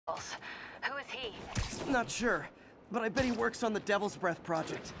Who is he? Not sure, but I bet he works on the Devil's Breath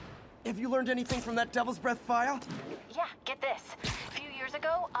project. Have you learned anything from that Devil's Breath file? Yeah, get this. A few years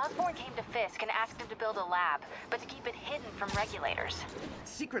ago, Osborn came to Fisk and asked him to build a lab, but to keep it hidden from regulators.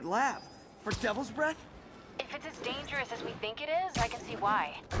 Secret lab? For Devil's Breath? If it's as dangerous as we think it is, I can see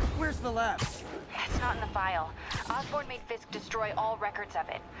why. Where's the lab? It's not in the file. Osborn made Fisk destroy all records of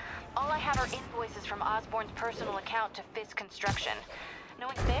it. All I have are invoices from Osborn's personal account to Fisk Construction.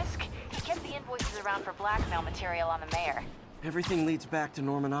 Knowing Fisk, he kept the invoices around for blackmail material on the mayor. Everything leads back to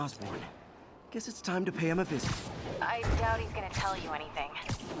Norman Osborn. Guess it's time to pay him a visit. I doubt he's gonna tell you anything.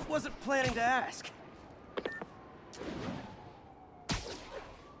 Wasn't planning to ask.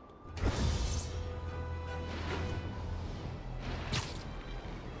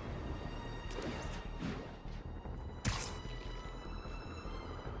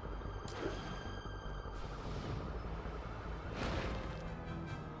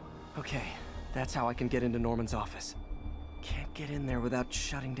 Okay, that's how I can get into Norman's office. Can't get in there without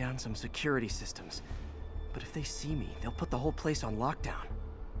shutting down some security systems. But if they see me, they'll put the whole place on lockdown.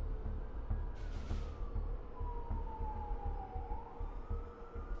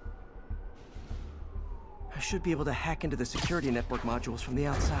 I should be able to hack into the security network modules from the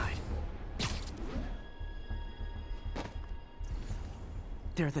outside.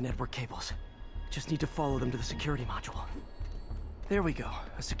 There are the network cables. Just need to follow them to the security module. There we go,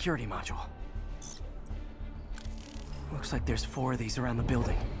 a security module. Looks like there's 4 of these around the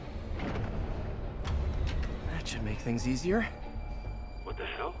building. That should make things easier. What the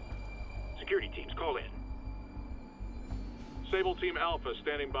hell? Security teams, call in. Sable Team Alpha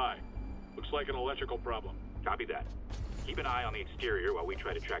standing by. Looks like an electrical problem. Copy that. Keep an eye on the exterior while we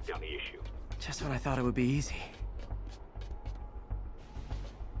try to track down the issue. Just when I thought it would be easy.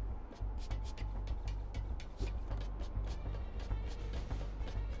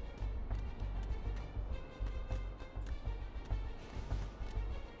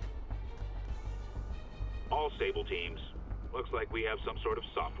 All Sable teams. Looks like we have some sort of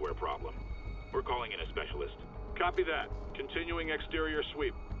software problem. We're calling in a specialist. Copy that. Continuing exterior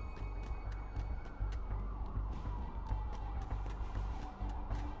sweep.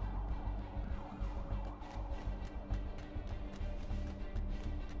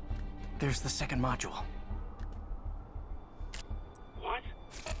 There's the second module. What?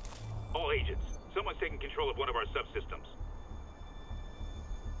 All agents, someone's taking control of one of our subsystems.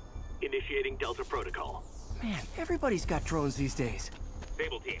 Initiating Delta Protocol. Man, everybody's got drones these days.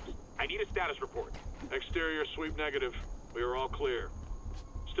 Sable teams, I need a status report. Exterior sweep negative. We are all clear.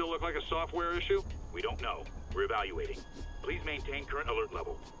 Still look like a software issue? We don't know. We're evaluating. Please maintain current alert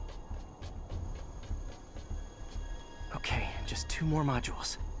level. Okay, just 2 more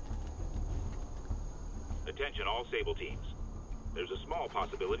modules. Attention all Sable teams. There's a small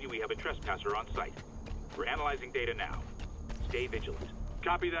possibility we have a trespasser on site. We're analyzing data now. Stay vigilant.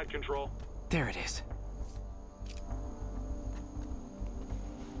 Copy that, Control. There it is.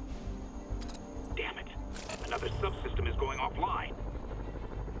 Damn it. Another subsystem is going offline.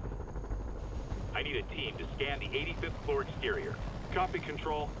 I need a team to scan the 85th floor exterior. Copy,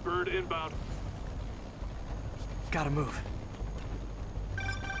 Control. Bird inbound. Gotta move.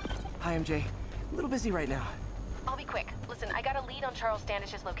 Hi, MJ. A little busy right now. I'll be quick. Listen, I got a lead on Charles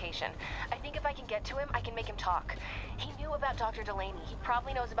Standish's location. I think if I can get to him, I can make him talk. He knew about Dr. Delaney. He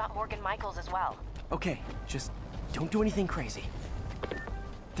probably knows about Morgan Michaels as well. Okay, just don't do anything crazy.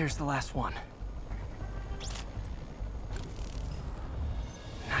 There's the last one.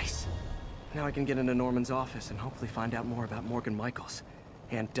 Nice. Now I can get into Norman's office and hopefully find out more about Morgan Michaels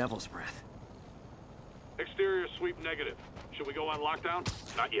and Devil's Breath. Exterior sweep negative. Should we go on lockdown?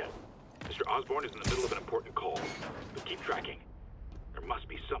 Not yet. Mr. Osborn is in the middle of an important call. But keep tracking. There must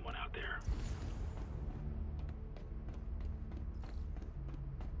be someone out there.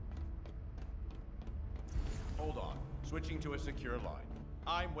 Hold on. Switching to a secure line.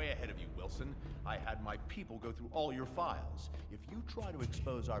 I'm way ahead of you, Wilson. I had my people go through all your files. If you try to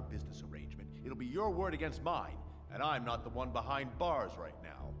expose our business arrangement, it'll be your word against mine. And I'm not the one behind bars right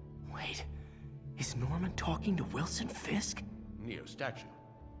now. Wait, is Norman talking to Wilson Fisk? Neo statue.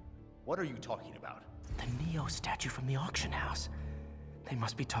 What are you talking about? The Neo statue from the auction house. They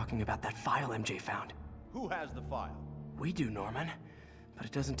must be talking about that file MJ found. Who has the file? We do, Norman. But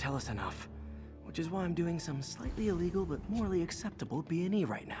it doesn't tell us enough. Which is why I'm doing some slightly illegal but morally acceptable B&E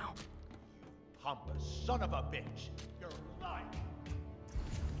right now. Pompous son of a bitch! You're lying!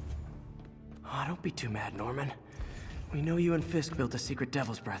 Oh, don't be too mad, Norman. We know you and Fisk built a secret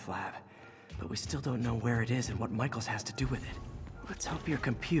Devil's Breath lab, but we still don't know where it is and what Michaels has to do with it. Let's hope your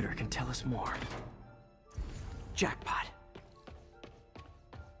computer can tell us more. Jackpot.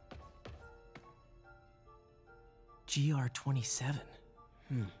 GR-27.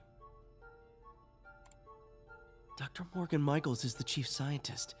 Dr. Morgan Michaels is the chief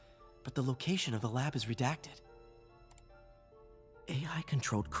scientist, but the location of the lab is redacted.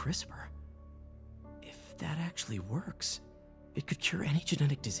 AI-controlled CRISPR. If that actually works, it could cure any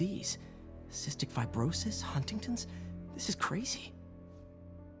genetic disease. Cystic fibrosis, Huntington's? This is crazy.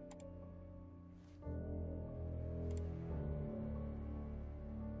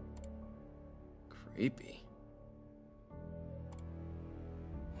 Creepy.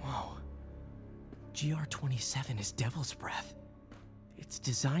 Whoa. GR-27 is Devil's Breath. It's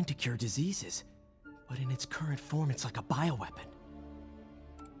designed to cure diseases, but in its current form, it's like a bioweapon.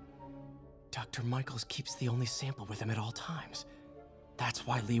 Dr. Michaels keeps the only sample with him at all times. That's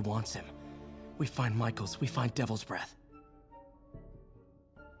why Lee wants him. We find Michaels, we find Devil's Breath.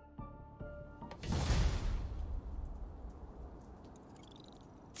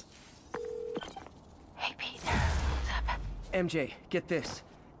 Hey, Pete. What's up? MJ, get this.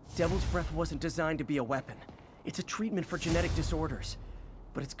 Devil's Breath wasn't designed to be a weapon. It's a treatment for genetic disorders.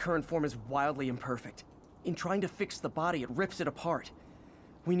 But its current form is wildly imperfect. In trying to fix the body, it rips it apart.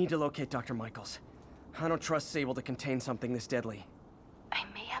 We need to locate Dr. Michaels. I don't trust Sable to contain something this deadly. I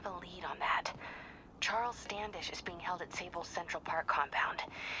may have a lead on that. Charles Standish is being held at Sable's Central Park compound.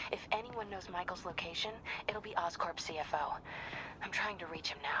 If anyone knows Michael's location, it'll be Oscorp's CFO. I'm trying to reach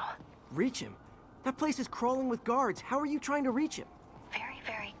him now. Reach him? That place is crawling with guards. How are you trying to reach him? Very,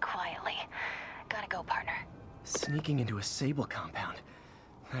 very quietly. Gotta go, partner. Sneaking into a Sable compound.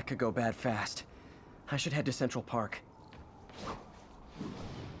 That could go bad fast. I should head to Central Park.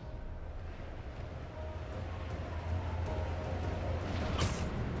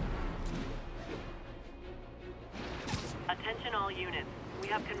 Attention all units. We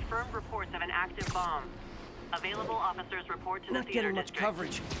have confirmed reports of an active bomb. Available officers report to the Not theater getting much district.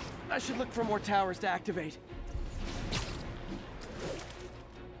 coverage. I should look for more towers to activate.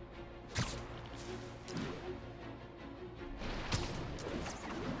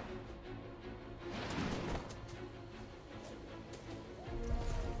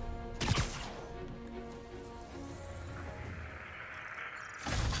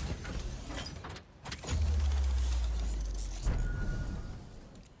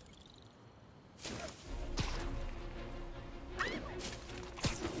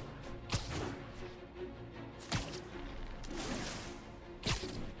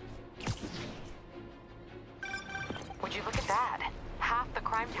 Would you look at that? Half the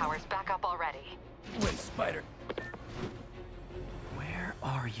crime tower's back up already. Wait, Spider. Where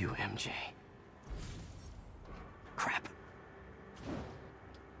are you, MJ? Crap.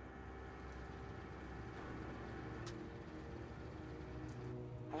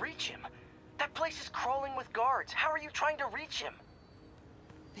 Reach him? That place is crawling with guards. How are you trying to reach him?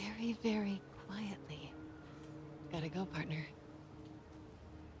 Very, very quietly. Gotta go, partner.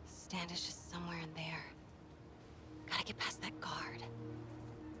 Standish is somewhere in there. Gotta get past that guard.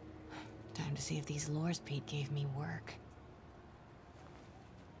 Time to see if these lures Pete gave me work.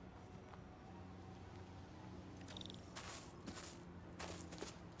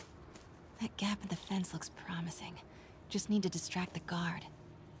 That gap in the fence looks promising. Just need to distract the guard.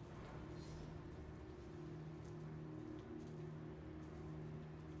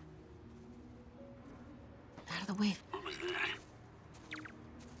 Out of the way.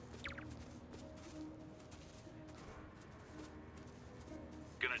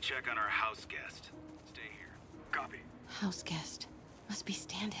 Gonna check on our house guest. Stay here. Copy. House guest. Must be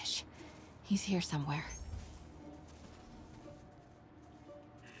Standish. He's here somewhere.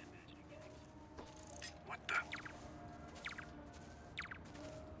 What the?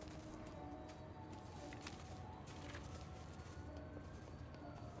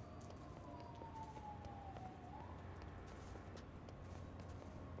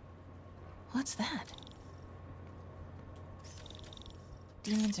 What's that?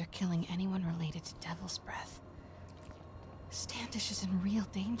 Demons are killing anyone related to Devil's Breath. Standish is in real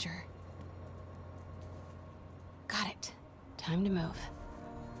danger. Got it. Time to move.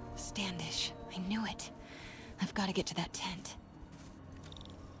 Standish. I knew it. I've got to get to that tent.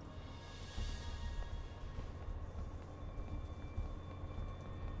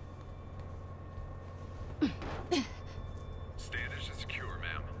 Standish is secure,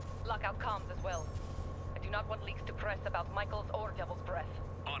 ma'am. Lockout comms as well. I do not want leaks to press about Michaels or Devil's Breath.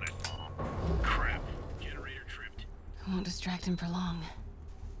 On it. Crap. Generator tripped. I won't distract him for long.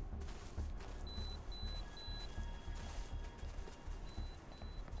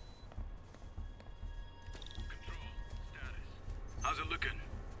 Control. Status. How's it looking?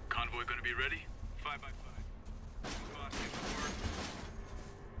 Convoy gonna be ready? 5 by 5. Boss, get to work.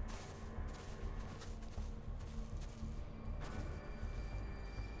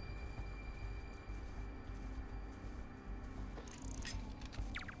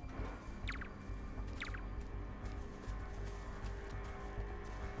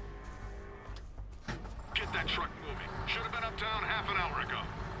 that truck moving. Should have been uptown half an hour ago.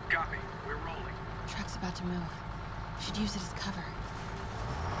 Copy. We're rolling. Truck's about to move. Should use it as cover.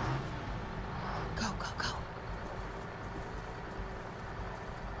 Go, go, go.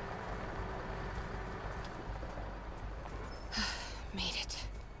 Made it.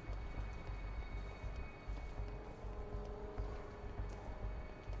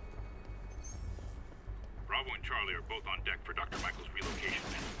 Bravo and Charlie are both on deck for Dr. Michael's relocation.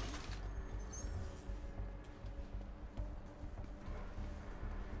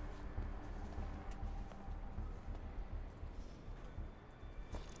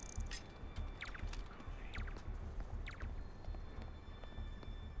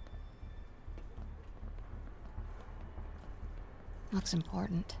 Looks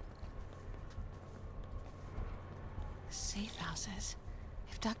important. Safe houses.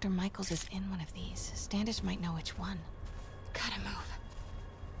 If Dr. Michaels is in one of these, Standish might know which one. Gotta move.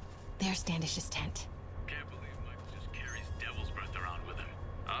 There's Standish's tent. Can't believe Michael just carries devil's breath around with him.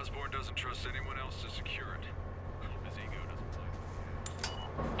 Osborn doesn't trust anyone else to secure it. Hope his ego doesn't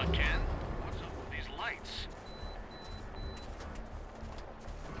play. Again? What's up with these lights?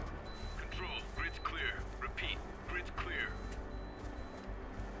 Control, grid's clear. Repeat, grid's clear.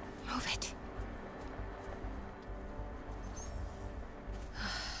 Move it.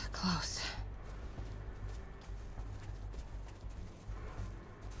 Close.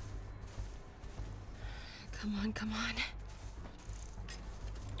 Come on, come on.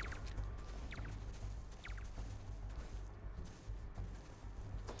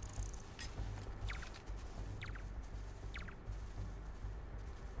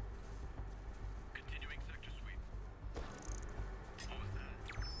 Continuing sector sweep. What was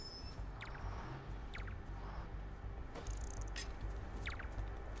that?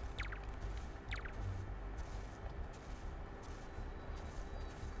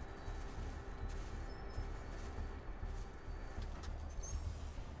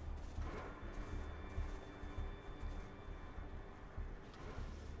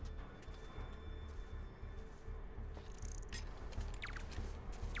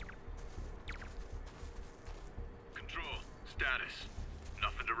 Control, status.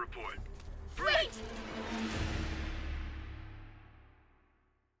 Nothing to report. Wait!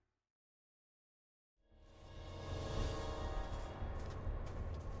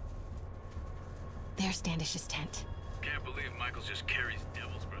 There's Standish's tent. Can't believe Michaels just carries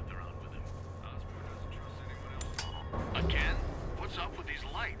devil's breath around with him. Osborn doesn't trust anyone else. Again? What's up with these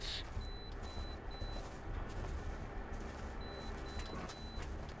lights?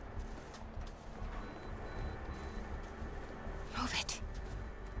 Move it.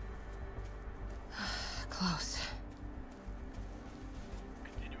 Close.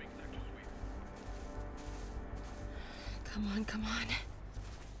 Continuing sector sweep. Come on, come on.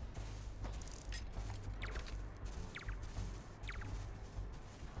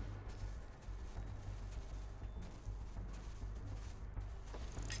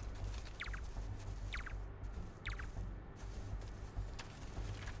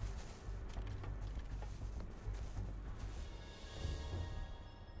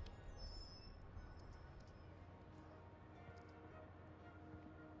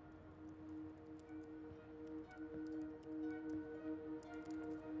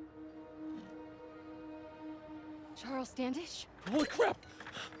 Charles Standish? Holy crap!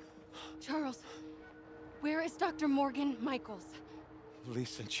 Charles, where is Dr. Morgan Michaels? Lee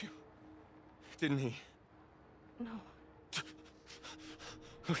sent you. Didn't he? No.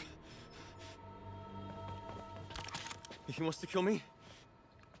 He wants to kill me?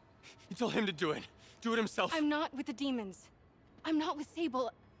 You tell him to do it. Do it himself. I'm not with the demons. I'm not with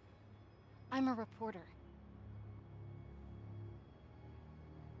Sable. I'm a reporter.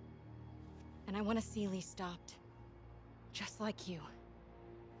 And I want to see Lee stopped. Just like you.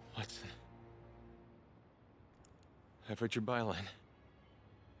 Watson. I've heard your byline.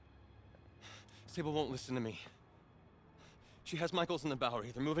 Sable won't listen to me. She has Michaels in the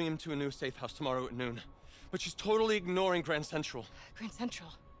Bowery. They're moving him to a new safe house tomorrow at noon. But she's totally ignoring Grand Central. Grand Central?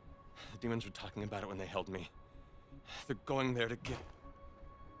 The demons were talking about it when they held me. They're going there to get...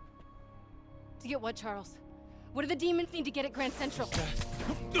 To get what, Charles? What do the demons need to get at Grand Central?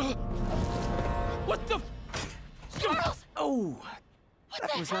 What the... Charles! Oh! What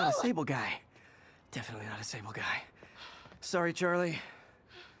That the was hell? not a Sable guy. Definitely not a Sable guy. Sorry, Charlie.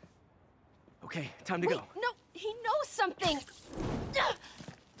 Okay, time to Wait, go. no, he knows something!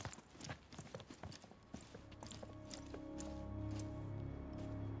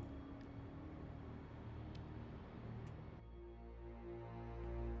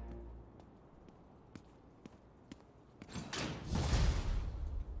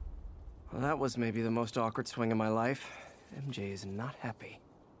 Well, that was maybe the most awkward swing of my life. MJ is not happy.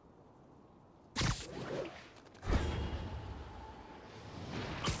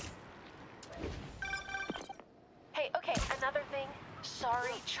 Hey, okay, another thing.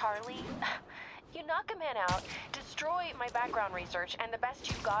 Sorry, Charlie. You knock a man out, destroy my background research, and the best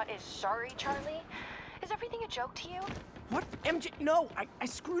you've got is sorry, Charlie? Is everything a joke to you? What? MJ? No, I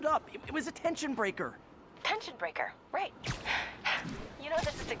screwed up. It was a tension breaker. Tension breaker, right. You know,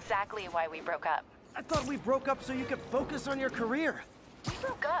 this is exactly why we broke up. I thought we broke up so you could focus on your career. We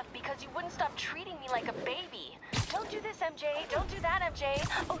broke up because you wouldn't stop treating me like a baby. Don't do this, MJ. Don't do that, MJ.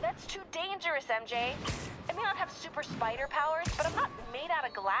 Oh, that's too dangerous, MJ. I may not have super spider powers, but I'm not made out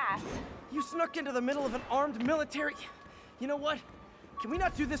of glass. You snuck into the middle of an armed military... You know what? Can we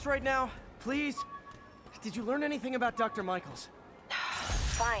not do this right now? Please? Did you learn anything about Dr. Michaels?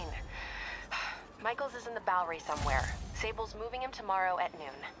 Fine. Michaels is in the Bowery somewhere. Sable's moving him tomorrow at noon.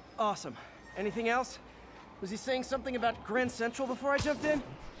 Awesome. Anything else? Was he saying something about Grand Central before I jumped in?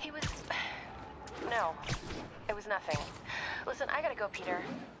 He was... No. It was nothing. Listen, I gotta go, Peter.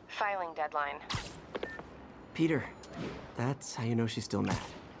 Filing deadline. Peter. That's how you know she's still mad.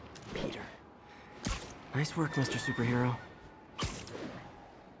 Peter. Nice work, Mr. Superhero.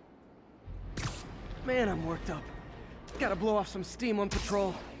 Man, I'm worked up. Gotta blow off some steam on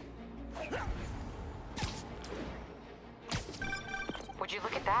patrol. Would you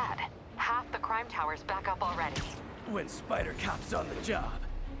look at that? Half the crime tower's back up already. When Spider Cop's on the job,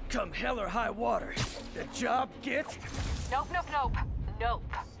 come hell or high water, the job gets... Nope, nope, nope.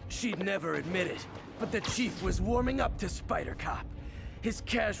 Nope. She'd never admit it, but the chief was warming up to Spider Cop. His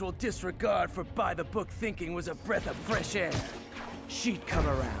casual disregard for by-the-book thinking was a breath of fresh air. She'd come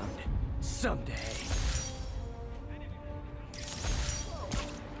around. Someday.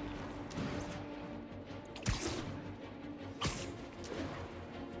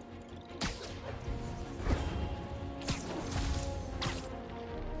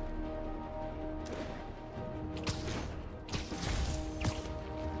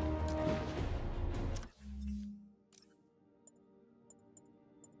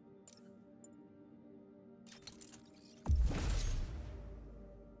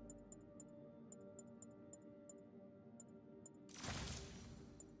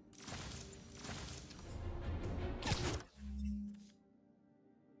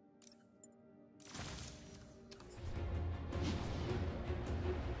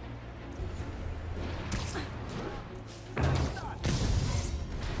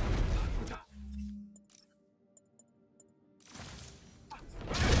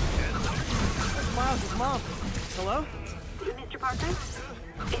 Mom. Hello? Mr. Parker?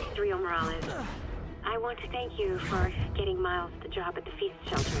 It's Rio Morales. I want to thank you for getting Miles the job at the feast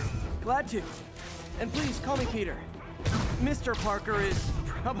shelter. Glad to. And please call me Peter. Mr. Parker is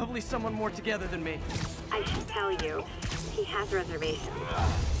probably someone more together than me. I should tell you, he has reservations.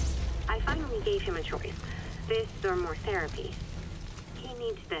 I finally gave him a choice. This or more therapy. He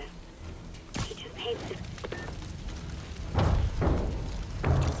needs this. He just hates it.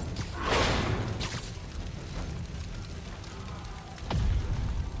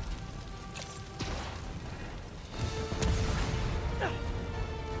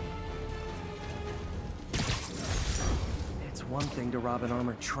 One thing to rob an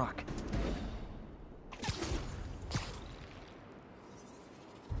armored truck.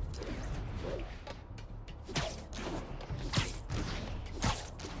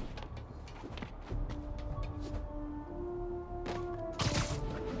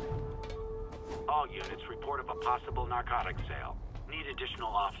 All units report of a possible narcotics sale. Need additional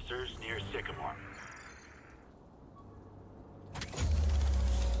officers near Sycamore.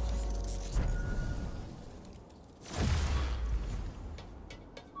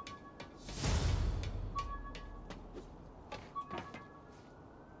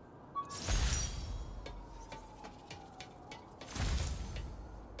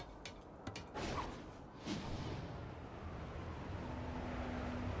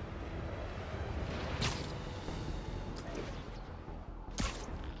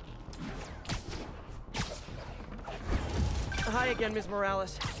 Hi again, Ms.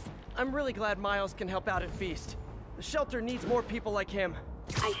 Morales. I'm really glad Miles can help out at Feast. The shelter needs more people like him.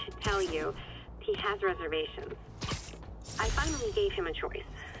 I should tell you, he has reservations. I finally gave him a choice.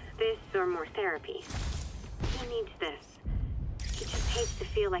 This or more therapy. He needs this. He just hates to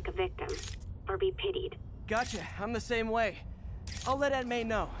feel like a victim, or be pitied. Gotcha. I'm the same way. I'll let Aunt May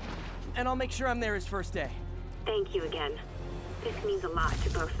know. And I'll make sure I'm there his first day. Thank you again. This means a lot to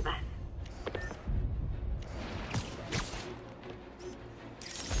both of us.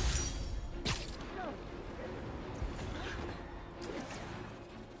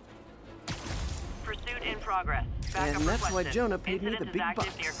 progress. Backup And that's why requested. Jonah paid me the Incident big is active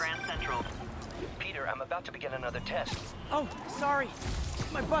bucks. near Grand Central. Peter, I'm about to begin another test. Oh, sorry.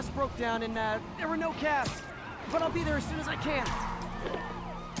 My bus broke down and there were no cabs. But I'll be there as soon as I can.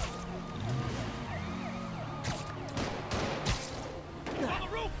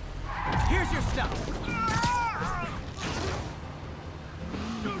 Here's your stuff.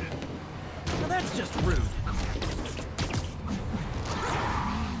 Well, that's just rude.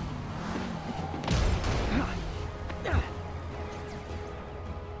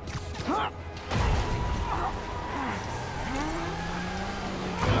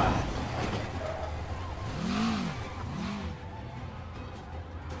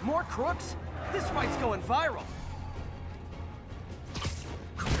 More crooks? This fight's going viral.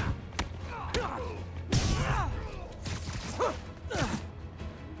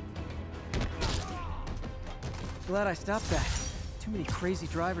 Glad I stopped that. Too many crazy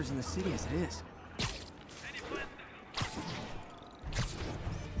drivers in the city as it is.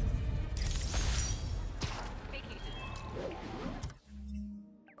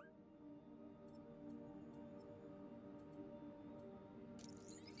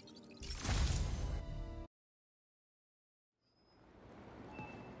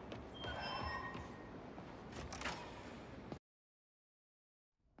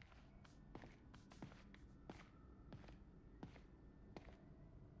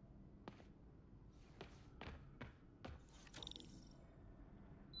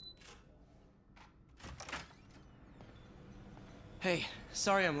 Hey,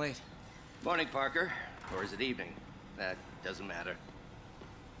 sorry I'm late. Morning, Parker. Or is it evening? That doesn't matter.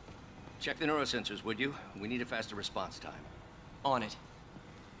 Check the neurosensors, would you? We need a faster response time. On it.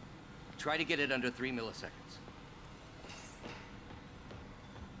 Try to get it under 3 milliseconds.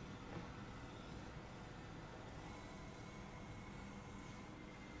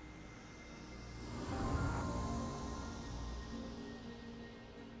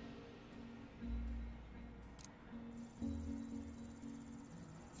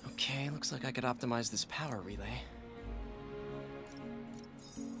 Okay, looks like I could optimize this power relay.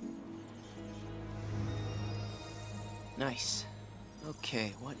 Nice.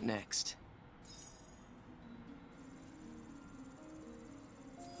 Okay, what next?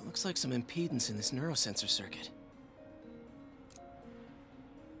 Looks like some impedance in this neurosensor circuit.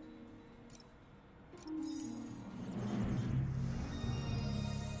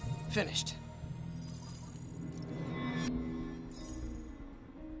 Finished.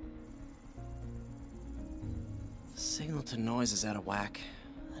 Signal to noise is out of whack.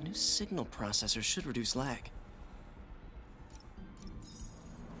 A new signal processor should reduce lag.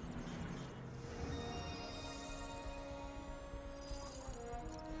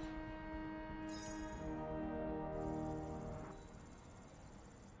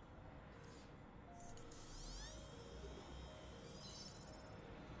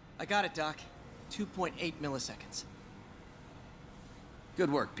 I got it, Doc. 2.8 milliseconds.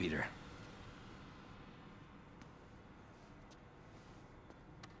 Good work, Peter.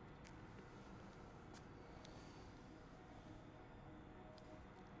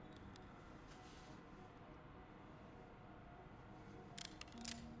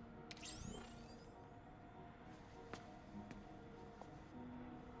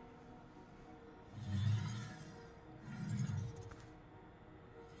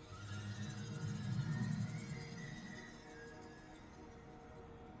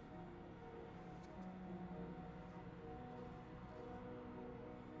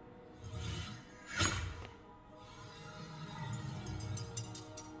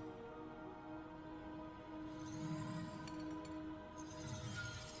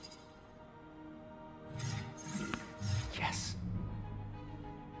 Yes.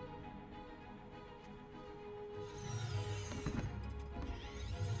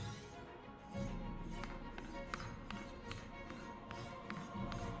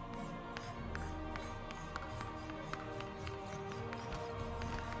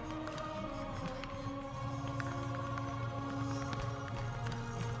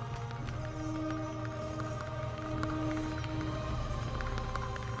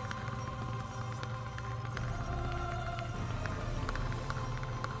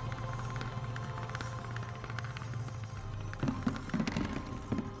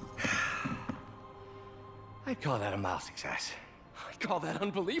 I'd call that a mild success. I call that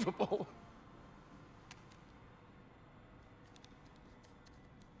unbelievable.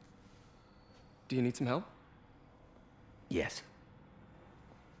 Do you need some help? Yes.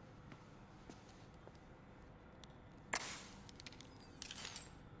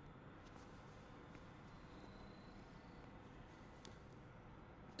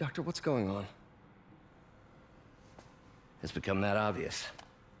 Doctor, what's going on? has become that obvious.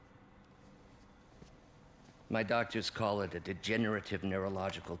 My doctors call it a degenerative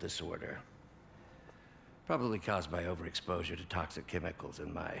neurological disorder. Probably caused by overexposure to toxic chemicals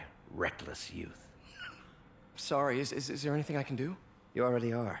in my reckless youth. Sorry, is there anything I can do? You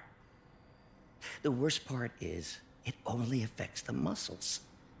already are. The worst part is, it only affects the muscles.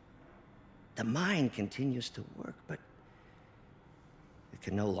 The mind continues to work, but it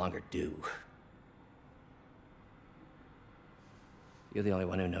can no longer do. You're the only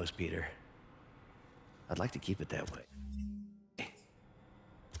one who knows, Peter. I'd like to keep it that way.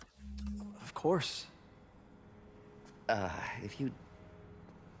 Of course. If you'd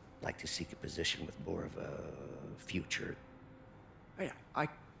like to seek a position with more of a future. I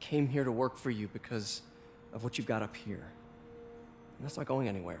came here to work for you because of what you've got up here. And that's not going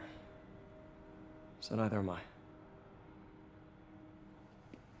anywhere. So neither am I.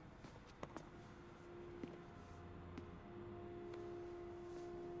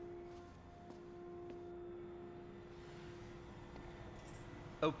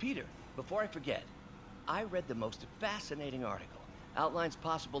 Oh, Peter, before I forget, I read the most fascinating article. Outlines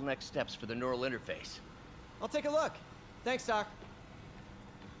possible next steps for the neural interface. I'll take a look. Thanks, Doc.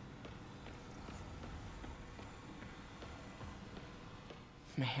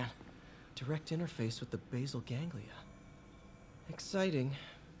 Man, direct interface with the basal ganglia. Exciting,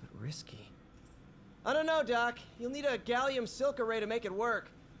 but risky. I don't know, Doc. You'll need a gallium silk array to make it work.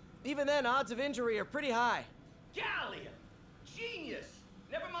 Even then, odds of injury are pretty high. Gallium! Genius!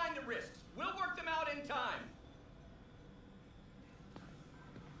 Never mind the risks. We'll work them out in time.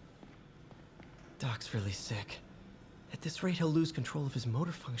 Doc's really sick. At this rate, he'll lose control of his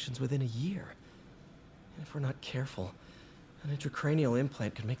motor functions within a year. And if we're not careful, an intracranial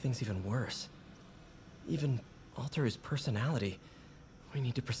implant could make things even worse. Even alter his personality. We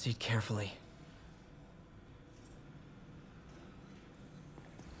need to proceed carefully.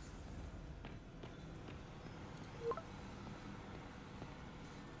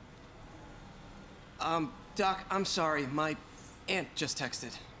 Doc, I'm sorry. My aunt just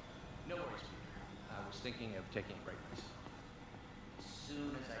texted. No worries, Peter. I was thinking of taking a break myself. As soon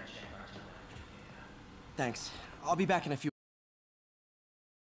as I check our telemetry data. Thanks. I'll be back in a few.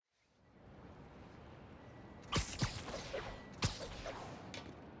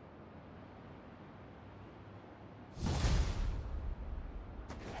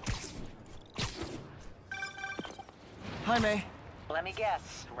 Hi, May. Let me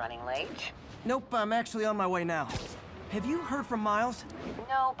guess, running late? Nope, I'm actually on my way now. Have you heard from Miles?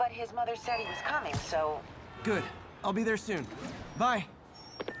 No, but his mother said he was coming, so... Good. I'll be there soon. Bye.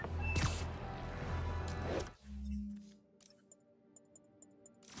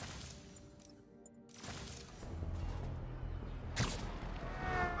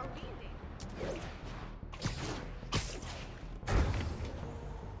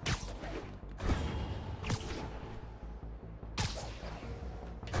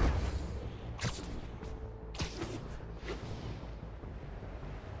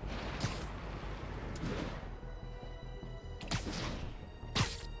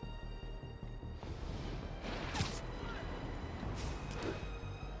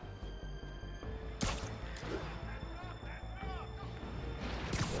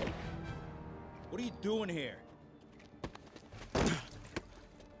 What are you doing here?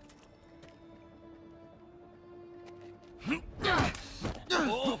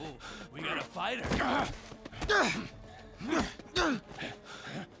 Oh, we got a fighter.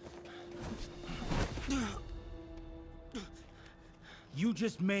 You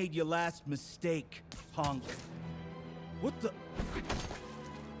just made your last mistake, punk. What the...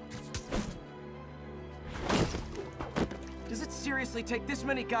 Does it seriously take this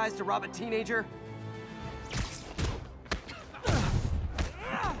many guys to rob a teenager?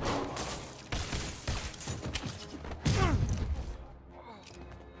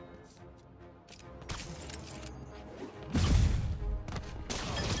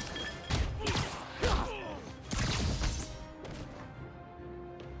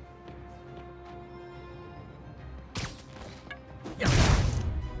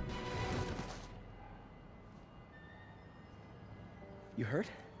 You hurt?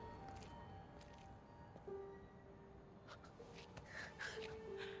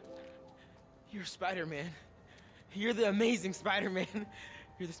 You're Spider-Man. You're the amazing Spider-Man.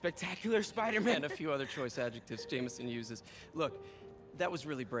 You're the spectacular Spider-Man. And a few other choice adjectives Jameson uses. Look, that was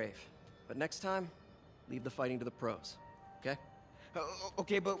really brave. But next time, leave the fighting to the pros, okay?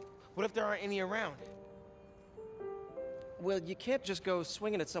 Okay, but what if there aren't any around? Well, you can't just go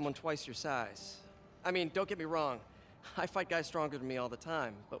swinging at someone twice your size. I mean, don't get me wrong. I fight guys stronger than me all the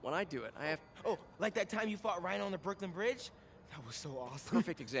time, but when I do it, I have... Oh, like that time you fought Rhino on the Brooklyn Bridge? That was so awesome.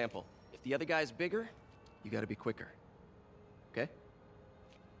 Perfect example. If the other guy's bigger, you gotta be quicker. Okay?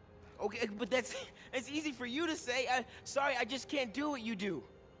 Okay, but that's easy for you to say. Sorry, I just can't do what you do.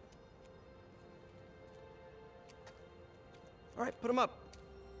 All right, put him up.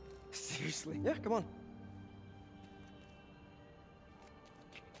 Seriously? Yeah, come on.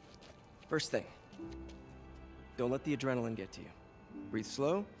 First thing, don't let the adrenaline get to you. Breathe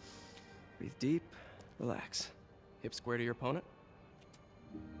slow, breathe deep, relax. Hip square to your opponent.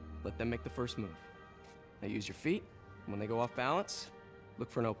 Let them make the first move. Now use your feet, and when they go off balance, look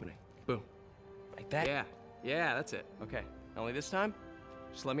for an opening. Boom. Like that? Yeah, that's it. Okay, only this time,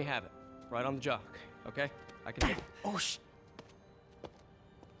 just let me have it. Right on the jaw, okay? I can take it. Oh,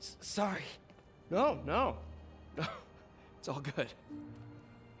 sorry. No. It's all good.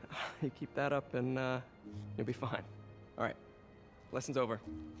 You keep that up and you'll be fine. All right, lesson's over.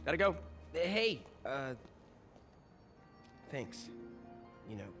 Gotta go. Hey, thanks.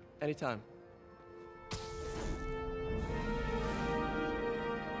 You know. Anytime.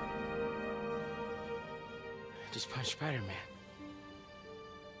 Just punch Spider-Man.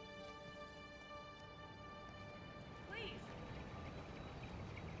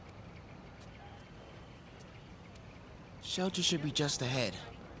 Shelter should be just ahead.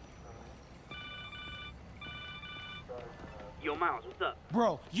 Yo, Miles, what's up?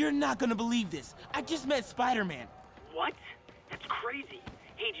 Bro, you're not gonna believe this. I just met Spider-Man. What? That's crazy.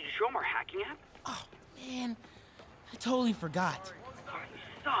 Hey, did you show him our hacking app? Oh, man. I totally forgot. Oh, you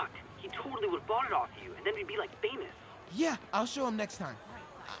suck. He totally would have bought it off you, and then we'd be, like, famous. Yeah, I'll show him next time.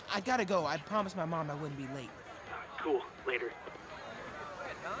 I gotta go. I promised my mom I wouldn't be late. Cool. Later.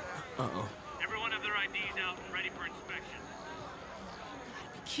 Uh-oh. Everyone have their IDs out and ready for inspection. You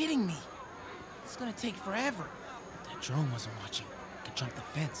gotta be kidding me. It's gonna take forever. That drone wasn't watching. I could jump the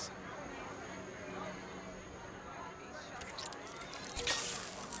fence.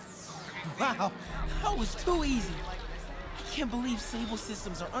 Wow, that was too easy. I can't believe Sable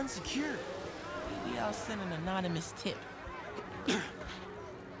systems are unsecured. Maybe I'll send an anonymous tip.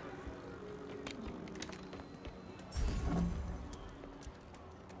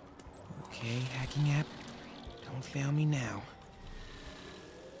 Okay, hacking app. Don't fail me now.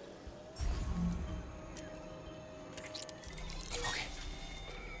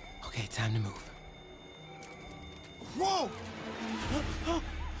 Okay, time to move. Whoa!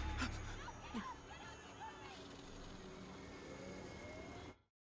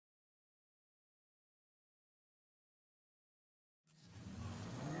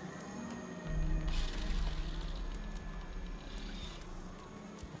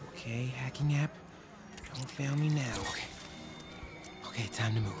 Okay, hacking app. Don't fail me now. Okay,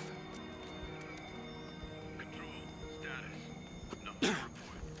 time to move. Control, status. Nothing to report.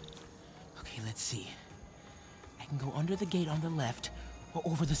 Okay, let's see. I can go under the gate on the left, or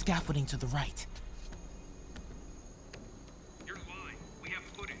over the scaffolding to the right. You're lying. We have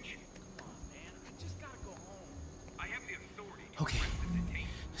footage. Come on, man. I just gotta go home. I have the authority to Okay. arrest and detain.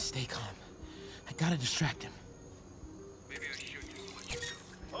 Stay calm. I gotta distract him. Maybe I should just let you go.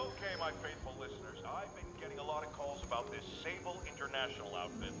 Okay, my faithful listeners, I've been getting a lot of calls about this Sable International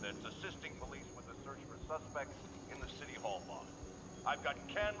outfit that's assisting police with the search for suspects in the City Hall bomb. I've got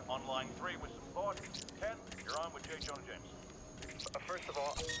Ken on line 3 with some thoughts. Ken, you're on with J. Jonah James. First of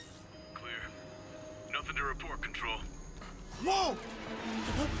all... Clear. Nothing to report, Control. Whoa!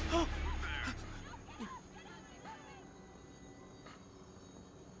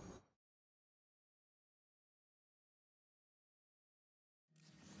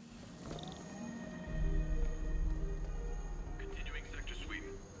 Continuing sector sweep.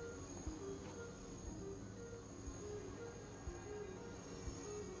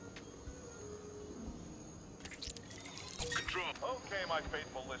 Control. Okay, my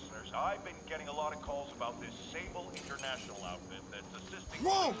faithful listeners, I've been getting a lot of calls about this Sable International outfit that's assisting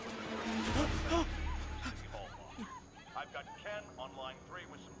Whoa! police with the search for suspects in the City Hall bomb. I've got Ken on line 3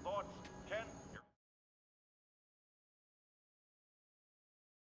 with some thoughts. Ken, you're...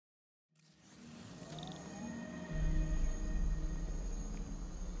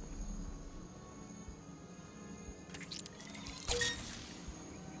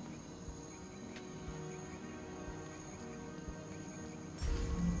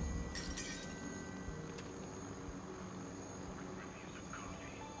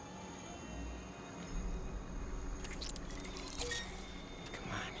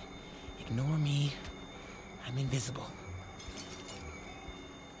 Come on. Ignore me. I'm invisible.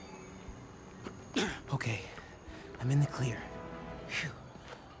 Okay. I'm in the clear. Phew.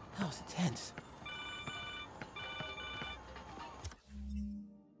 That was intense.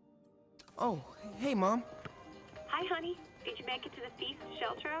 Oh, hey, Mom. Hi, honey. Did you make it to the Feast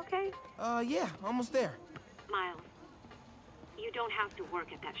shelter okay? Yeah, almost there. Miles, you don't have to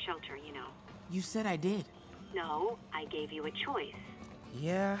work at that shelter, you know. You said I did. No, I gave you a choice.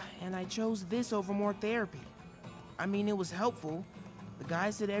 Yeah, and I chose this over more therapy. I mean, it was helpful. The guy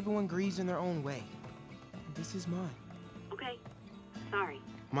said everyone grieves in their own way. This is mine. Okay. Sorry.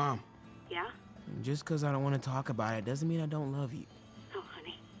 Mom. Yeah? Just because I don't want to talk about it doesn't mean I don't love you. Oh,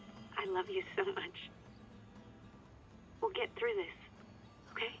 honey. I love you so much. We'll get through this,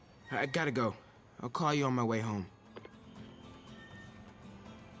 okay? I gotta go. I'll call you on my way home.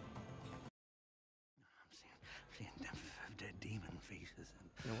 I'm seeing dead demon faces.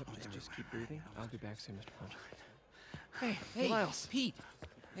 You know what? Just keep breathing. I'll be back soon, Mr. Punch. Hey, Miles. Pete.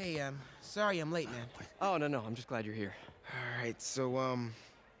 Hey, sorry I'm late, man. Oh, no, I'm just glad you're here. All right, so,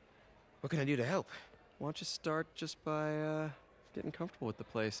 what can I do to help? Why don't you start just by, getting comfortable with the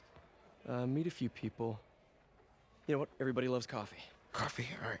place. Meet a few people. You know what? Everybody loves coffee. Coffee?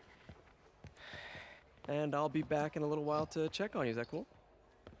 All right. And I'll be back in a little while to check on you. Is that cool?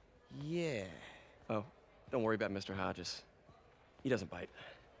 Yeah. Oh, don't worry about Mr. Hodges. He doesn't bite.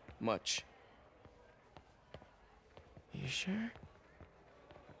 Much. You sure?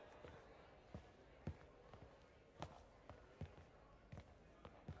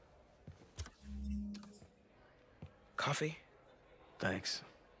 Coffee? Thanks.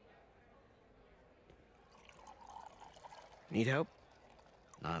 Need help?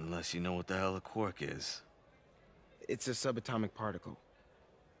 Not unless you know what the hell a quark is. It's a subatomic particle.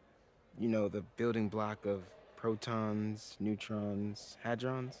 You know, the building block of protons, neutrons,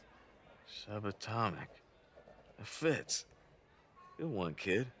 hadrons? Subatomic. It fits. Good one,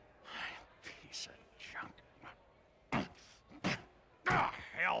 kid. Piece of junk. Ah,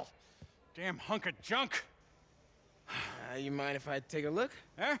 hell. Damn hunk of junk. You mind if I take a look?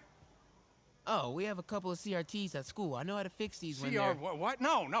 Huh? Oh, we have a couple of CRTs at school. I know how to fix these when they're... What?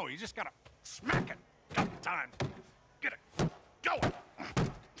 No, you just gotta smack it a couple times. Get it going.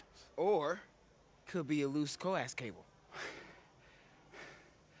 Or, could be a loose coax cable.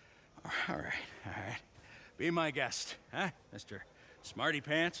 All right. Be my guest, huh, Mr. Smarty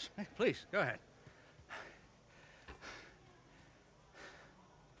Pants? Hey, please, go ahead.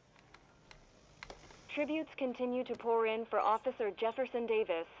 Tributes continue to pour in for Officer Jefferson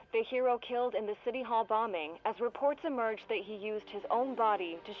Davis, the hero killed in the City Hall bombing, as reports emerge that he used his own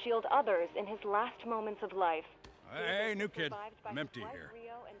body to shield others in his last moments of life. Hey, new kid. I'm By empty his wife, here.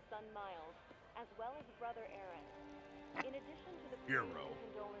 Rio and son Miles, as well as brother Aaron. In addition to the Hero.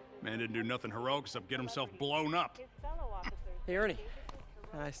 Man didn't do nothing heroic except get himself blown up. his fellow officers, Hey, Ernie.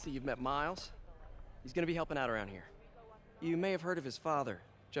 I see you've met Miles. He's gonna be helping out around here. You may have heard of his father,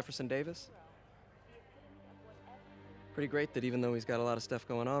 Jefferson Davis. Pretty great that even though he's got a lot of stuff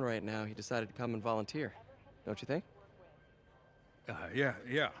going on right now, he decided to come and volunteer. Don't you think? Yeah.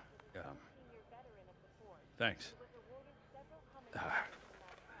 Thanks.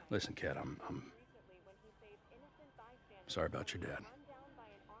 Listen, kid, I'm sorry about your dad.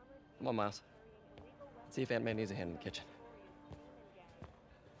 Come on, Miles. Let's see if Aunt May needs a hand in the kitchen.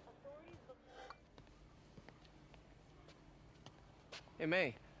 Hey,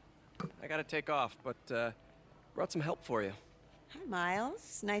 May. I gotta take off, but, brought some help for you. Hi,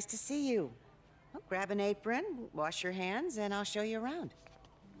 Miles. Nice to see you. Well, grab an apron, wash your hands, and I'll show you around.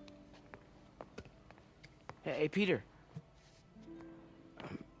 Hey, Peter.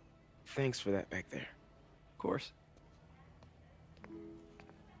 Thanks for that back there. Of course.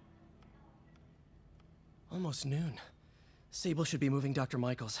 Almost noon. Sable should be moving Dr.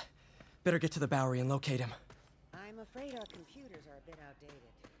 Michaels. Better get to the Bowery and locate him. I'm afraid our computers are a bit outdated.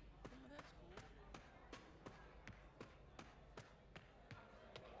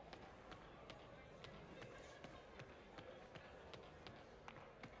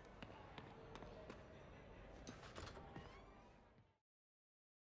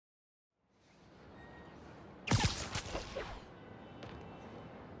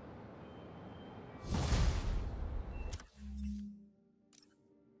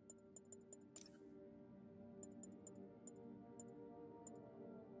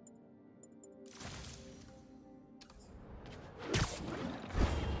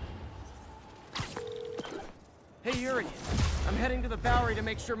 Hey, Yuri. I'm heading to the Bowery to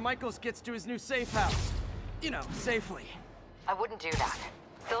make sure Michaels gets to his new safe house. You know, safely. I wouldn't do that.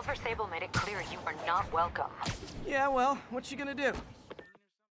 Silver Sable made it clear you are not welcome. Yeah, well, what's she gonna do?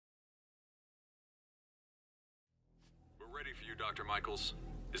 We're ready for you, Dr. Michaels.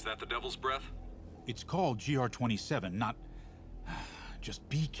 Is that the Devil's Breath? It's called GR-27, not... Just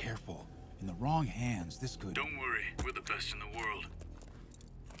be careful. In the wrong hands, this could... Don't worry, we're the best in the world.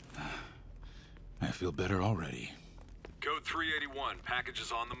 I feel better already. Code 381. Package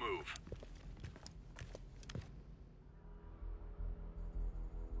is on the move.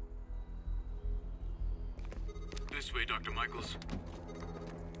 This way, Dr. Michaels.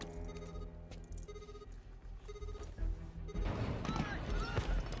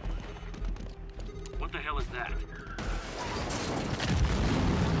 What the hell is that?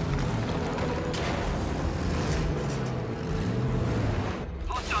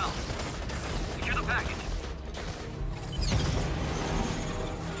 Hostile! Secure the package.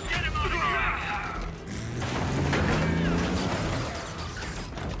 Get him out of here!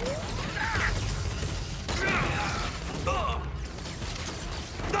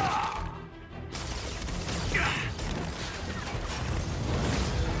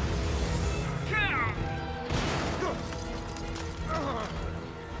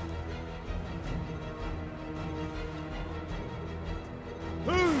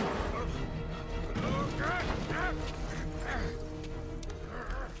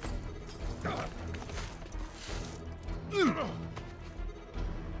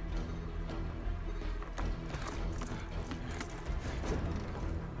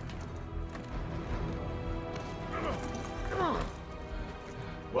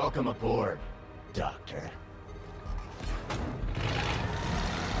 Welcome aboard, Doctor.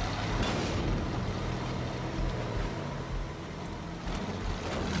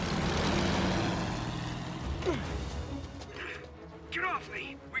 Get off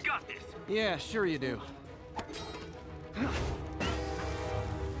me! We got this! Yeah, sure you do.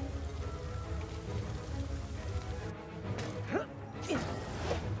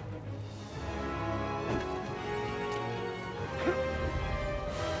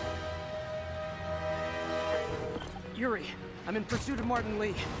 Yuri, I'm in pursuit of Martin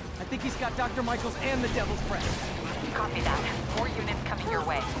Lee. I think he's got Dr. Michaels and the Devil's Breath. Copy that. More units coming your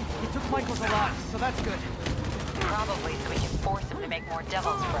way. He took Michaels alive, so that's good. Probably so we can force him to make more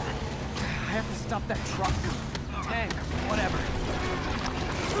Devil's Breath. I have to stop that truck. Tank, whatever.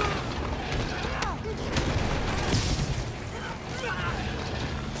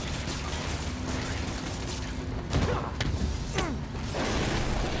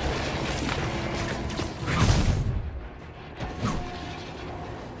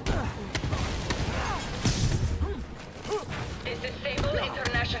 This is Sable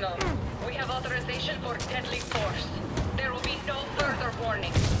International. We have authorization for deadly force. There will be no further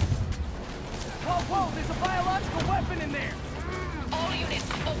warning. Whoa, whoa, there's a biological weapon in there! All units,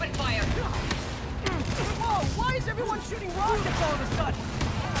 open fire! Whoa, why is everyone shooting rockets all of a sudden?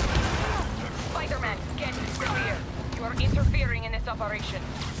 Spider-Man, get clear. You are interfering in this operation.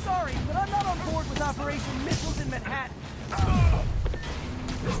 Sorry, but I'm not on board with Operation Missiles in Manhattan.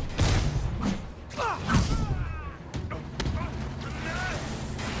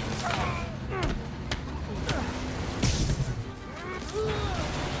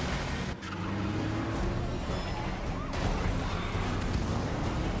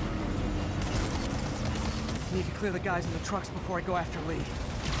 Need to clear the guys in the trucks before I go after Lee.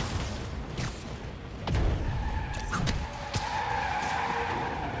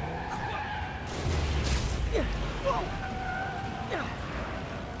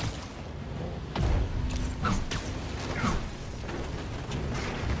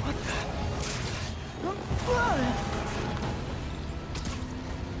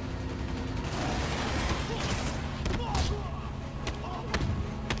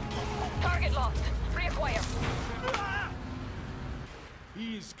 Target lost. Reacquire.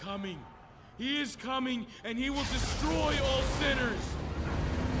 He is coming. He is coming, and he will destroy all sinners.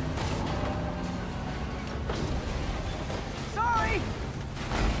 Sorry!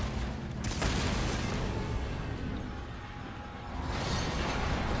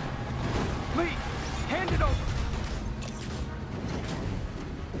 Lee, hand it over!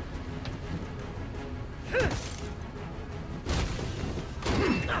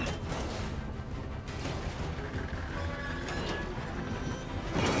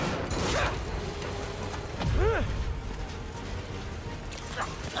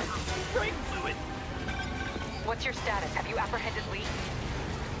 Brain fluid! What's your status? Have you apprehended Lee?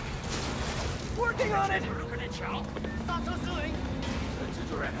 Working on it!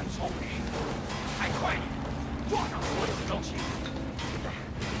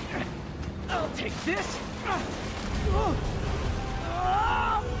 I'll take this!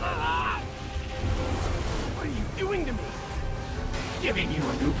 What are you doing to me? Giving you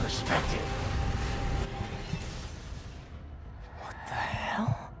a new perspective.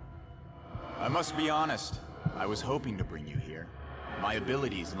 I must be honest. I was hoping to bring you here. My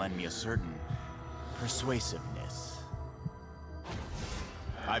abilities lend me a certain persuasiveness.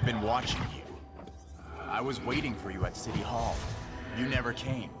 I've been watching you. I was waiting for you at City Hall. You never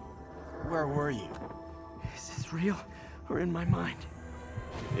came. Where were you? Is this real or in my mind?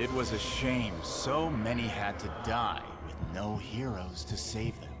 It was a shame so many had to die with no heroes to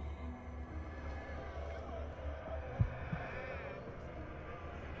save them.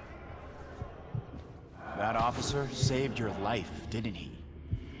 That officer saved your life, didn't he?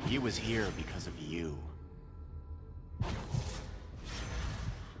 He was here because of you.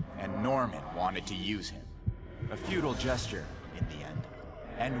 And Norman wanted to use him. A futile gesture, in the end.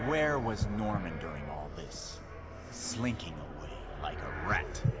 And where was Norman during all this? Slinking away like a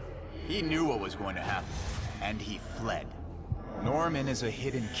rat. He knew what was going to happen, and he fled. Norman is a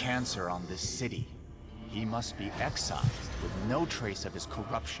hidden cancer on this city. He must be excised with no trace of his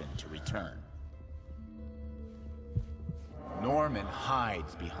corruption to return. Norman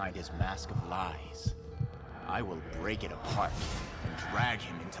hides behind his mask of lies. I will break it apart and drag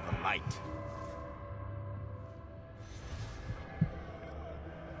him into the light.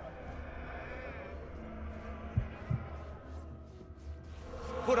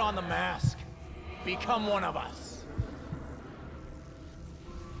 Put on the mask. Become one of us.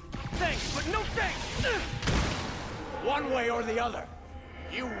 Thanks, but no thanks! One way or the other,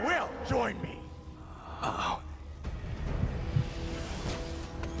 you will join me. Uh-oh.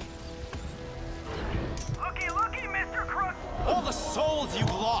 Looky, Mr. Crook! All the souls you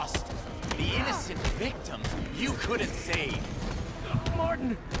lost! The innocent victims you couldn't save!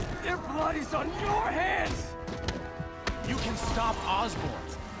 Martin, their blood is on your hands! You can stop Osborn.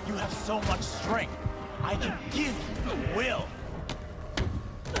 You have so much strength. I can give you the will.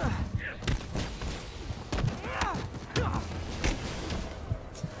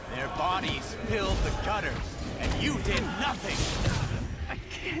 Their bodies filled the gutters, and you did nothing! I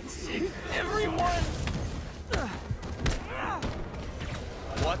can't save everyone!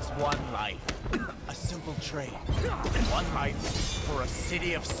 What's one life? A simple trade. One life for a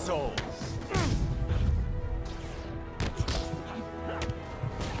city of souls.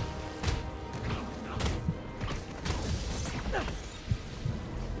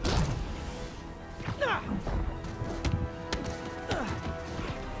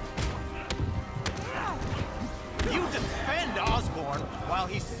 You defend Osborn while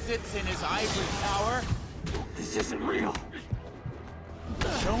he sits in his ivory tower? This isn't real.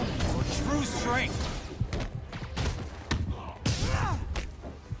 Show me your true strength.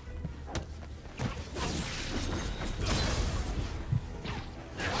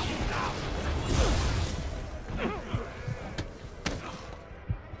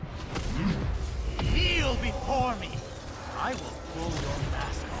 Kneel before me. I will pull your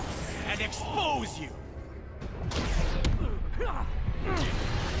mask off and expose you.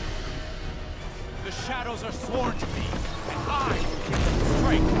 The shadows are sworn to me, and I will give them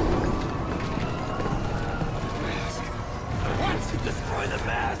strength. Mask. What? Destroy the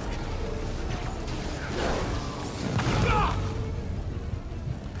mask!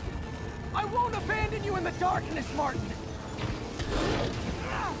 I won't abandon you in the darkness, Martin!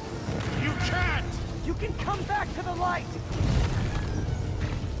 You can't! You can come back to the light!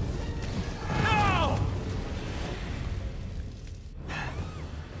 No!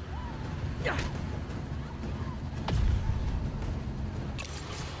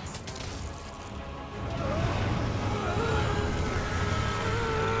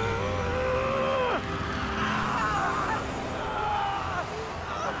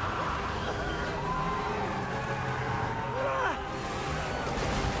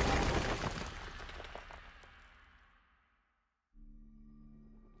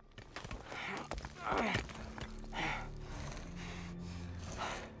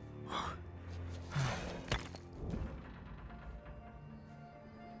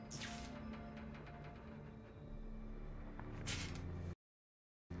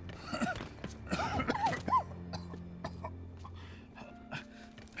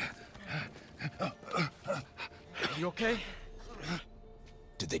 You okay?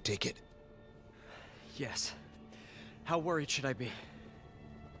 Did they take it? Yes. How worried should I be?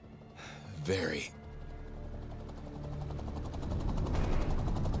 Very.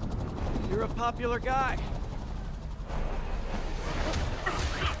 You're a popular guy.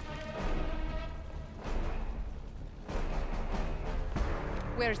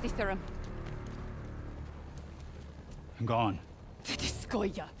 Where's the serum? I'm gone. This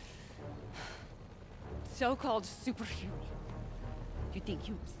Goya. So-called superhero. You think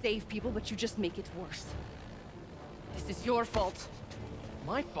you save people, but you just make it worse. This is your fault.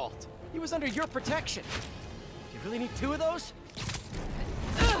 My fault? He was under your protection. Do you really need two of those?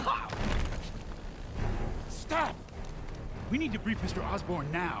 Stop! We need to brief Mr.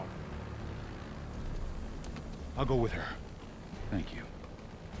 Osborn now. I'll go with her. Thank you.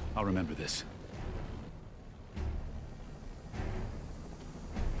 I'll remember this.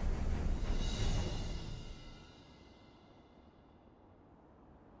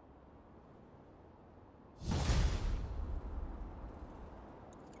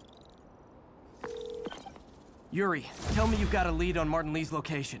 Yuri, tell me you've got a lead on Martin Lee's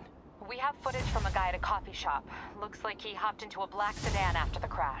location. We have footage from a guy at a coffee shop. Looks like he hopped into a black sedan after the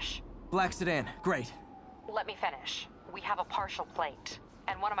crash. Black sedan, great. Let me finish. We have a partial plate.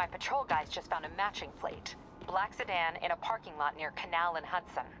 And one of my patrol guys just found a matching plate. Black sedan in a parking lot near Canal and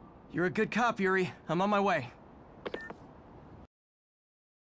Hudson. You're a good cop, Yuri. I'm on my way.